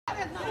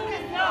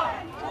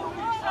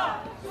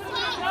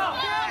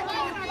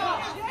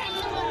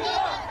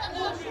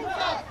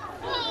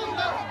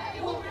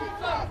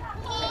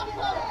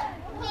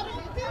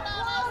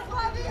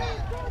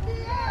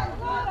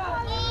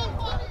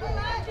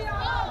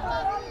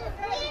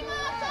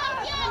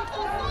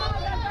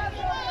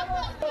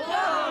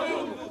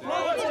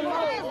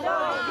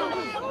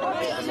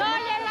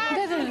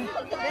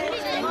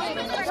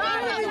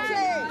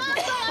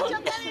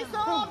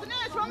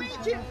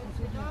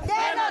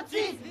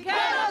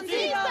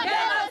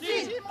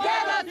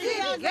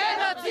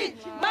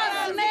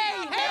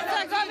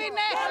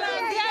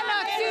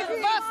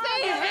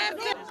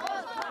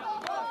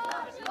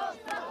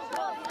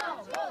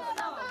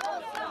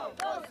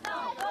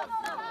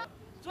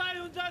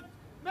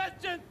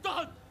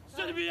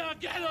Serbia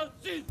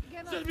genocid!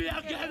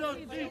 Serbia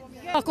genocid!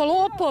 Ako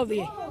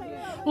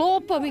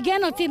lopovi,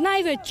 genocid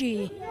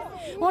najveći.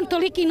 On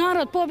toliki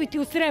narod pobiti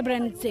u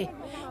Srebrenici.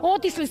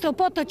 Otišli ste u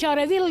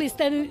Potocare, vidjeli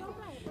ste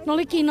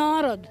noliki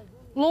narod.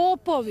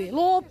 Lopovi.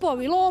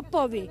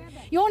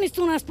 I oni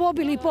su nas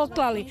pobili i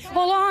poklali.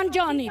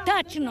 Holanđani,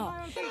 tačno.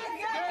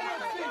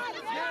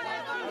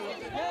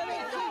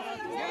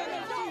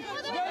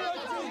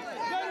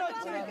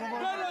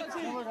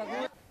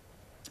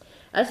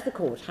 As the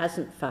court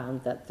hasn't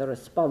found that the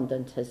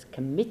respondent has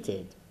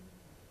committed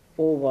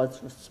or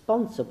was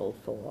responsible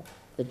for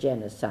the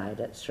genocide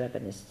at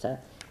Srebrenica,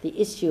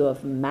 the issue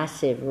of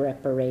massive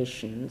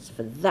reparations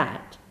for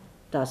that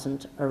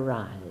doesn't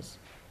arise.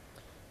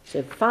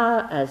 So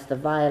far as the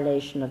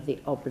violation of the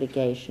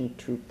obligation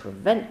to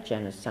prevent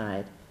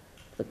genocide,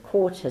 the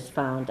court has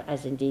found,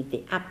 as indeed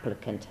the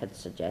applicant had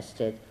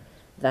suggested,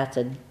 that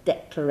a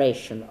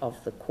declaration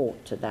of the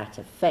court to that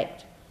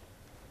effect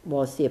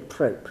was the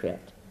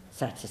appropriate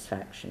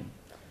satisfaction.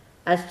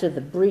 As to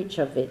the breach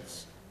of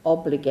its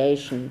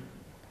obligation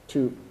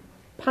to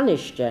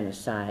punish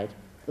genocide,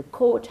 the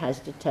court has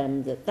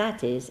determined that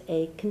that is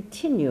a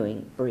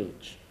continuing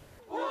breach.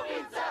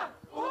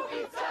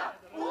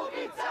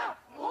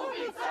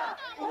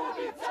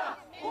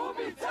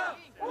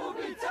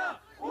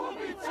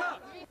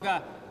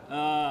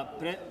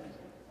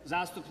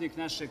 Zastupnik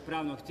našeg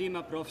pravnog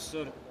tima,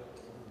 profesor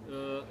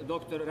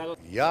dr.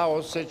 Ja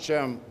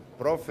osjećam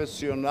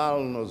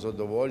profesionalno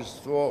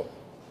zadovoljstvo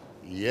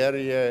jer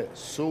je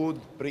sud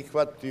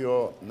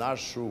prihvatio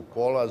našu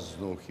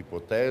polaznu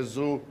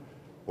hipotezu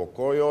po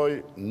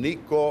kojoj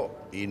niko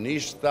i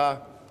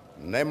ništa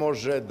ne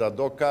može da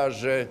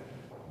dokaže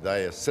da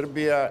je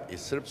Srbija i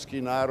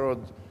srpski narod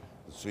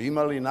su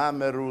imali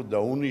nameru da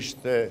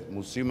unište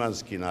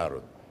muslimanski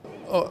narod.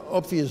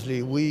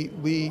 Obviously,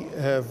 we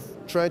have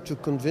tried to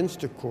convince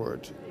the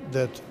court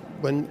that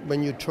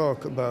when you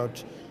talk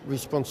about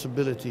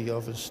responsibility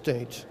of a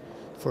state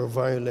for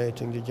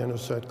violating the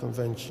Genocide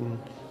Convention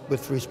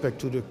with respect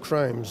to the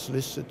crimes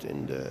listed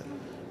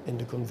in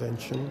the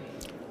convention,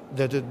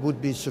 that it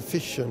would be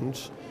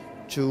sufficient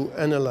to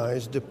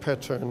analyze the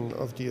pattern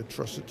of the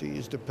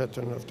atrocities, the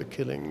pattern of the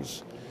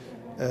killings,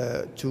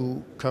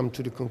 to come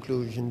to the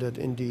conclusion that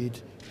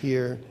indeed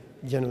here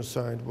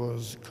genocide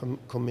was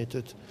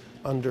committed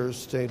under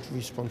state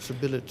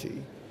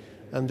responsibility.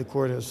 And the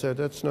court has said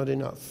that's not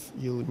enough.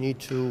 You need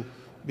to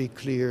be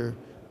clear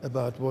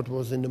about what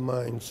was in the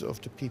minds of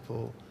the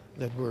people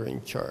that were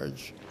in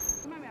charge.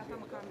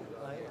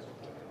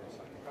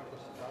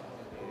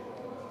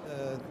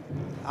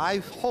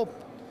 I hope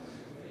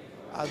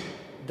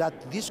that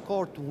this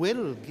court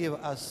will give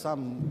us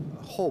some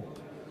hope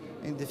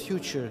in the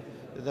future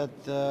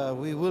that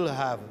we will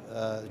have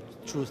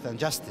truth and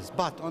justice.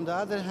 But on the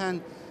other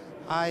hand,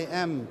 I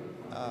am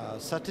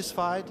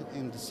satisfied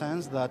in the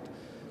sense that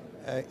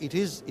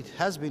it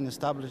has been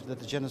established that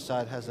the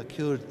genocide has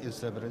occurred in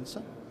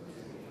Srebrenica,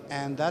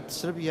 and that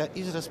Serbia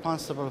is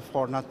responsible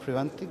for not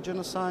preventing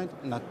genocide,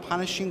 not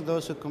punishing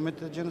those who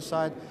committed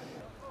genocide,